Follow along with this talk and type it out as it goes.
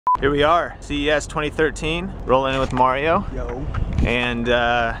Here we are, CES 2013, rolling in with Mario. Yo. And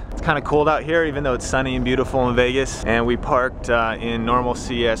it's kind of cold out here, even though it's sunny and beautiful in Vegas. And we parked in normal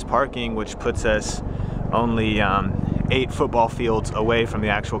CES parking, which puts us only 8 football fields away from the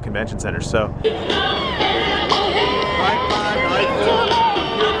actual convention center. So.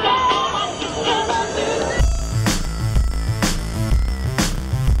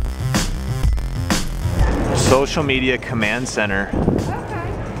 Social media command center.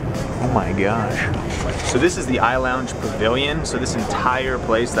 Oh my gosh. So this is the iLounge Pavilion. So this entire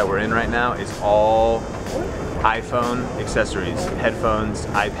place that we're in right now is all iPhone accessories, headphones,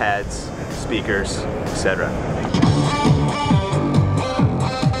 iPads, speakers, etc.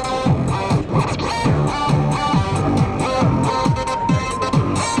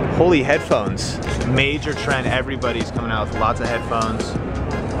 Holy headphones. Major trend, everybody's coming out with lots of headphones,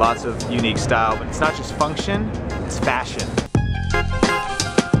 lots of unique style, but it's not just function, it's fashion.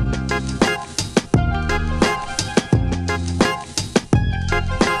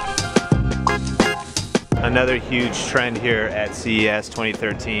 Another huge trend here at CES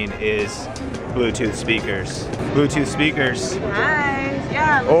 2013 is Bluetooth speakers. Bluetooth speakers. Hi.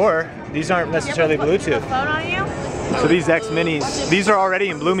 Yeah. Or these aren't necessarily Bluetooth. Phone on you? So these X Minis, these are already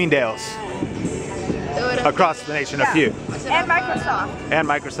in Bloomingdale's. Across the nation, a few. And Microsoft. And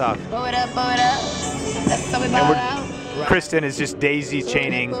Microsoft. Blow it up, blow it up. That's how we blow it out. Kristen is just daisy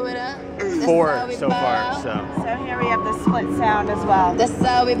chaining 4 so far. So here we have the split sound as well. That's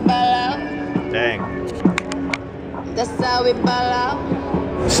how we blow out. Dang. That's how we blow out.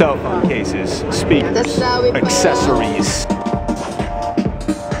 Cell phone cases, speakers, accessories.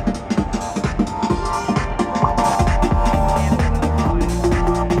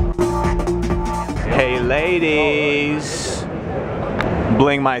 Hey ladies,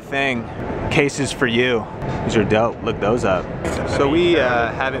 bling my thing. Cases for you. These are dope. Look those up. So we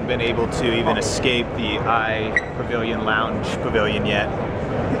haven't been able to even escape the iPavilion Lounge Pavilion yet.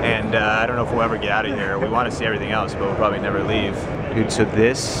 And I don't know if we'll ever get out of here. We want to see everything else, but we'll probably never leave. Dude, so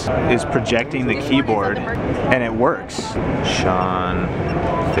this is projecting the keyboard, and it works.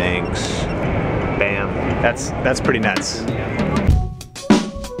 SeanTHiNKs. Bam. That's pretty nuts.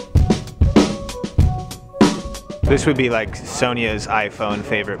 This would be like Sonia's iPhone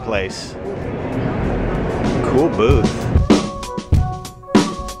favorite place. Cool booth.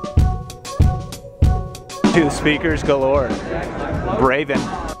 Two speakers galore. Braven.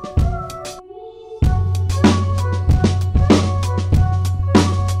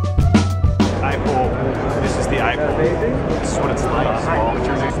 iPole. This is the iPole. This is what it's like. It's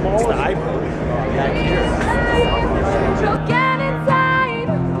the iPole. Back here. Get inside.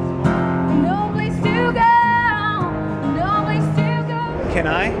 No place to go. No place to go. Can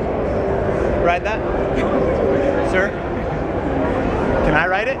I ride that? Sir? Can I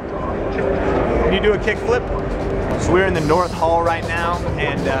ride it? Can you do a kickflip? So we're in the North Hall right now,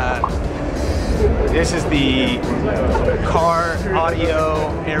 and this is the car audio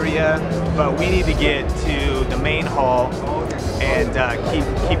area, but we need to get to the main hall and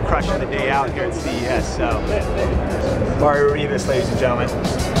keep crushing the day out here at CES. So, Mario Rivas, ladies and gentlemen.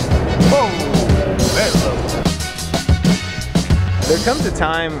 Whoa! Hello. There comes a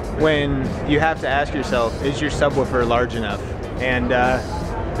time when you have to ask yourself, is your subwoofer large enough? And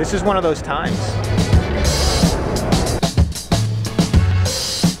this is one of those times.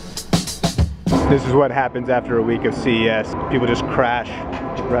 This is what happens after a week of CES. People just crash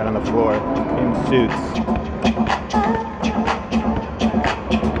right on the floor in suits.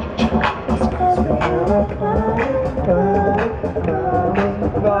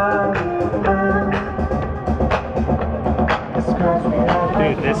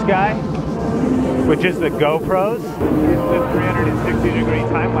 Dude, this guy, which is the GoPros, it's the 360-degree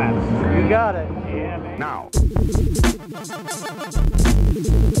time lapse. You got it. Yeah, man. Now.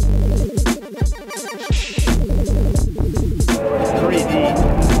 3D.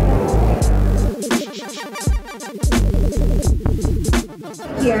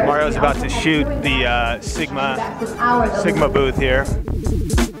 Mario's about to shoot the Sigma booth here.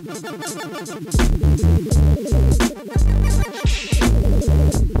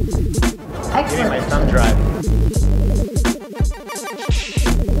 Getting my thumb drive.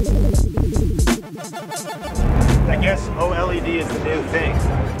 I guess OLED is the new thing.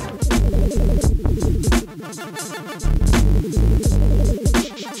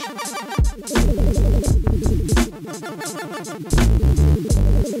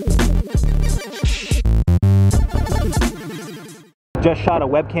 Just shot a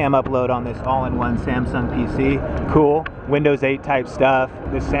webcam upload on this all-in-one Samsung PC. Cool, Windows 8 type stuff.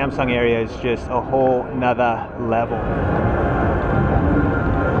 This Samsung area is just a whole nother level.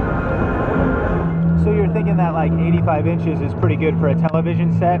 thinking that like 85 inches is pretty good for a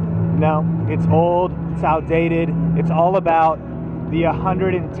television set. No, it's old, it's outdated. It's all about the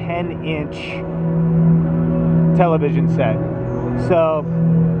 110-inch television set. So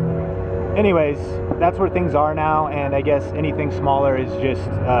anyways, that's where things are now, and I guess anything smaller is just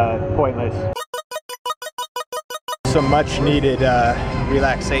pointless. Some much needed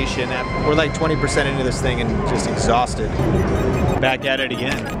relaxation. We're like 20% into this thing and just exhausted. Back at it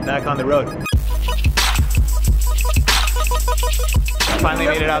again, back on the road. Finally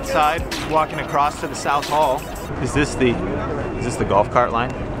made it outside, walking across to the South Hall. Is this the golf cart line?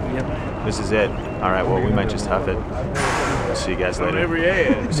 Yep. This is it. All right, well, we might just huff it. We'll see you guys later.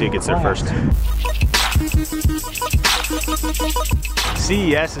 We'll see who gets there first.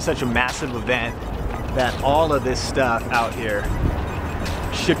 CES is such a massive event that all of this stuff out here,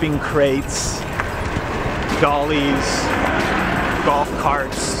 shipping crates, dollies, golf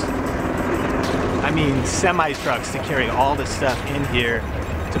carts, I mean semi-trucks to carry all this stuff in here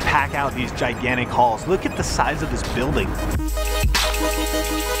to pack out these gigantic halls. Look at the size of this building.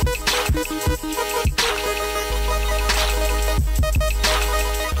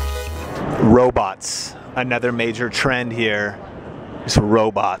 Robots, another major trend here is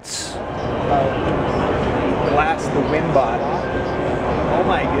robots. Glass the Winbot. Oh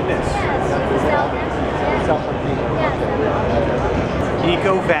my goodness.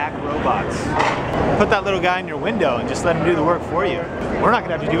 EcoVac robots. Put that little guy in your window and just let him do the work for you. We're not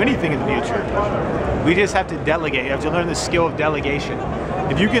gonna have to do anything in the future. We just have to delegate. You have to learn the skill of delegation.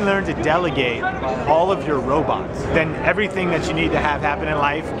 If you can learn to delegate all of your robots, then everything that you need to have happen in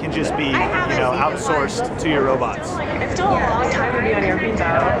life can just be, you know, outsourced to your robots. It's still a long time to be on your feet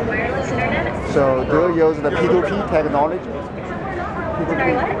though. Wireless internet. So do you use the P2P technology?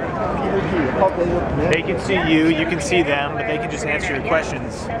 They can see you, you can see them, but they can just answer your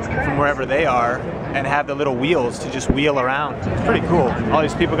questions from wherever they are and have the little wheels to just wheel around. It's pretty cool. All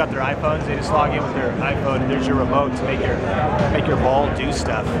these people got their iPhones, they just log in with their iPhone and there's your remote to make your ball do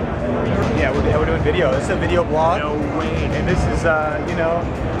stuff. Yeah, we're doing video. This is a video blog. No way. And this is, you know,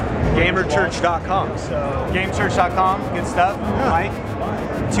 gamerchurch.com. So gamechurch.com, good stuff. Yeah. Mike,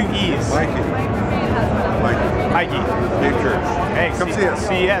 2 E's. Mikey. Game Church. Hey, come see us.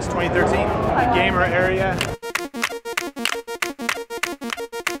 CES 2013, the gamer area.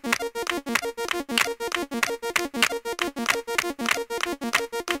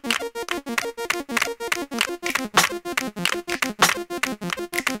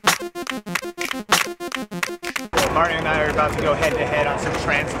 Martin and I are about to go head to head on some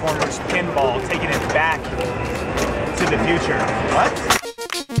Transformers pinball, taking it back to the future. What?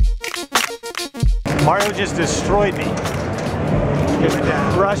 Mario just destroyed me. Just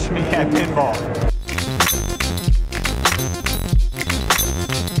crushed me at pinball.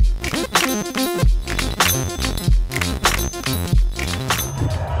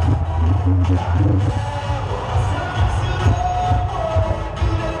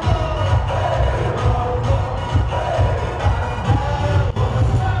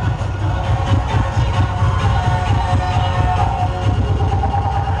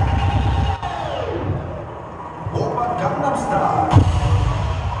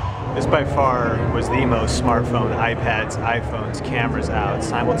 By far was the most smartphone, iPads, iPhones, cameras out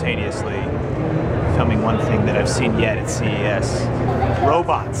simultaneously, filming one thing that I've seen yet at CES.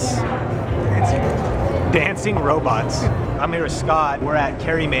 Robots. Dancing robots. I'm here with Scott. We're at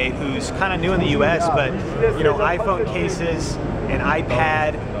Carryingmate, who's kind of new in the US, but you know, iPhone cases and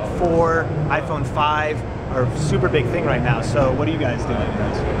iPad 4, iPhone 5 are a super big thing right now. So what are you guys doing?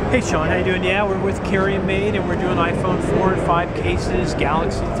 Hey Sean, how you doing? Yeah, we're with Carryingmate and we're doing iPhone 4 and 5 cases,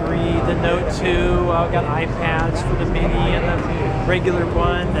 Galaxy 3, the Note 2, got iPads for the Mini and the regular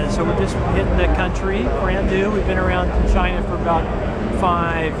one. And so we're just hitting the country, brand new. We've been around in China for about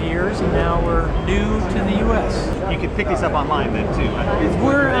 5 years and now we're new to the US. You can pick these up online then too,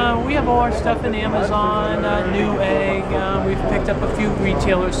 right? We have all our stuff in Amazon, Newegg. We've picked up a few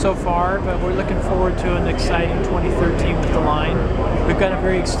retailers so far, but we're looking forward to an exciting 2013 with the line. We've got a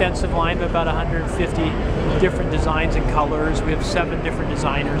very extensive line of about 150 different designs and colors. We have 7 different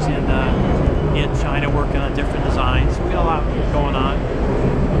designers in China working on different designs. We got a lot going on.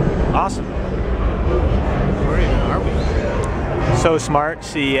 Awesome. Where even are we? So smart,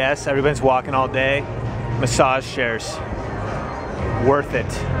 CES, everybody's walking all day. Massage chairs, worth it.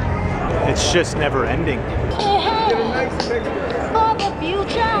 It's just never ending.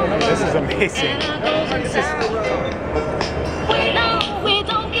 This is amazing.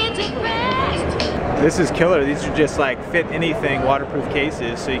 This is killer. These are just like fit anything waterproof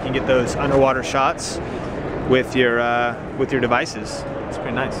cases, so you can get those underwater shots with your devices. It's pretty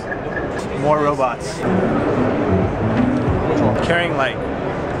Very nice. More robots. Carrying like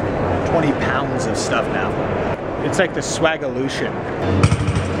 20 pounds of stuff now. It's like the Swagolution.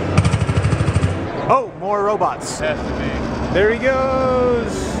 Oh, more robots. Has to be. There he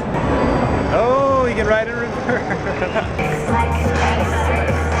goes. Oh, he can ride in reverse.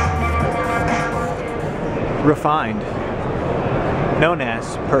 Refined. Known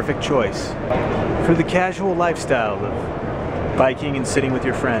as perfect choice. For the casual lifestyle of biking and sitting with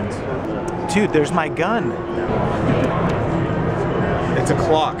your friends. Dude, there's my gun. It's a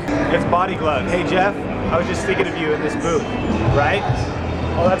clock. It's body glove. Hey Jeff, I was just thinking of you in this booth, right?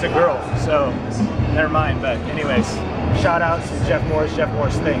 Oh, that's a girl, so never mind. But anyways, shout out to Jeff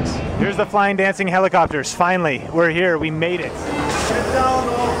Morris thinks. Here's the flying dancing helicopters. Finally, we're here, we made it. Get down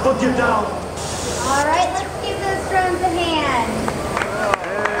or put you down. All right, let's give those drones a hand.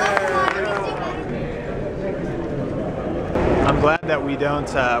 I'm glad that we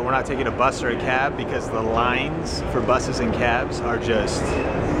don't, we're not taking a bus or a cab, because the lines for buses and cabs are just,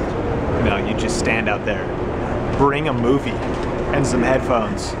 you know, you just stand out there. Bring a movie and some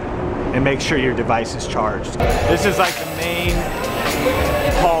headphones and make sure your device is charged. This is like the main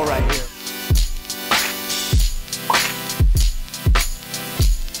hall right here.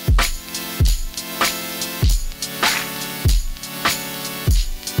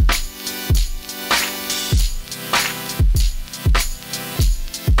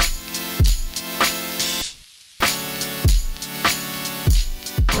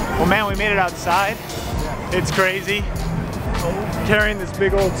 Well man, we made it outside. It's crazy. Carrying this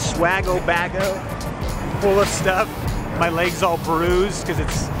big old swag-o-bag-o full of stuff. My leg's all bruised because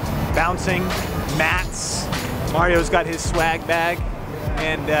it's bouncing. Mats. Mario's got his swag bag.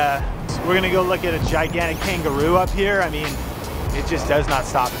 And we're gonna go look at a gigantic kangaroo up here. I mean, it just does not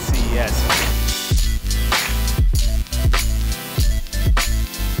stop at CES.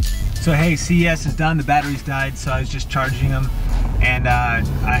 So hey, CES is done, the batteries died, so I was just charging them. And I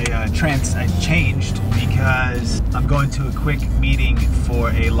changed because I'm going to a quick meeting for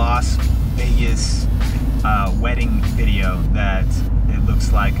a Las Vegas wedding video that it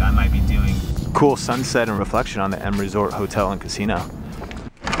looks like I might be doing. Cool sunset and reflection on the M Resort Hotel and Casino.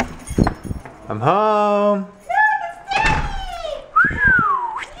 I'm home.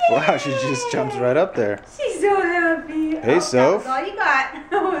 Wow, she just jumps right up there. She's so happy. Hey, Soph. That's all you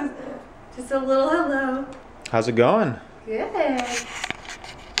got. Just a little hello. How's it going? Good.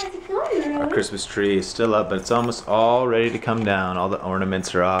 How's it going, Our Rose? Christmas tree is still up, but it's almost all ready to come down. All the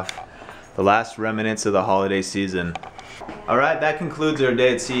ornaments are off. The last remnants of the holiday season. All right, that concludes our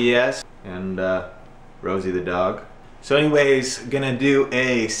day at CES and Rosie the dog. So anyways, gonna do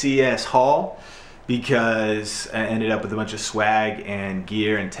a CES haul because I ended up with a bunch of swag and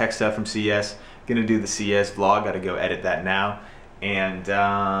gear and tech stuff from CES. Gonna do the CES vlog, gotta go edit that now. And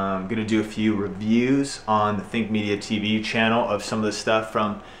I'm gonna do a few reviews on the Think Media TV channel of some of the stuff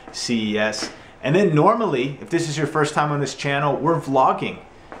from CES. And then normally, if this is your first time on this channel, we're vlogging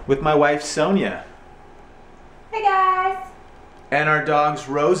with my wife Sonia. Hey guys. And our dogs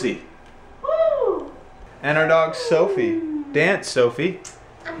Rosie. Woo. And our dog Sophie. Dance, Sophie.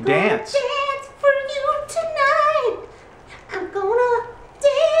 I'm Dance. gonna dance for you tonight. I'm gonna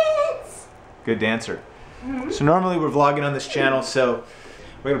dance. Good dancer. So normally we're vlogging on this channel, so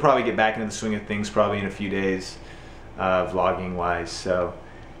we're gonna probably get back into the swing of things probably in a few days, vlogging wise. So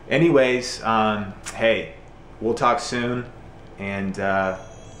anyways, hey, we'll talk soon and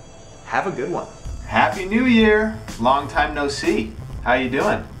have a good one. Happy New Year. Long time no see. How you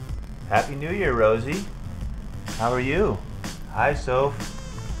doing? Happy New Year, Rosie. How are you? Hi, Soph.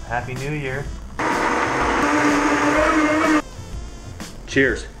 Happy New Year.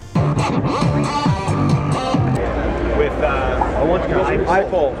 Cheers. With I want you to see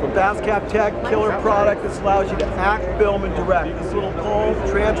iPole from FastCap Tech, killer product. This allows you to act, film, and direct. This little pole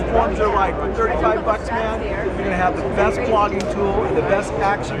transforms your life. For 35 bucks, man, you're gonna have the best vlogging tool and the best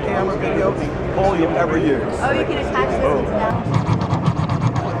action camera video pole you've ever used. Oh, you can attach this into that.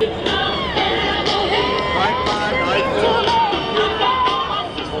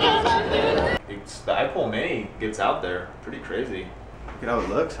 The iPole Mini gets out there pretty crazy. Look at how it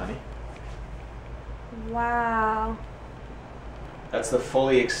looks, honey. Wow. That's the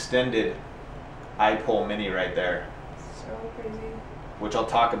fully extended iPole Mini right there, So crazy. which I'll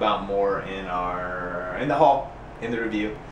talk about more in the haul, in the review.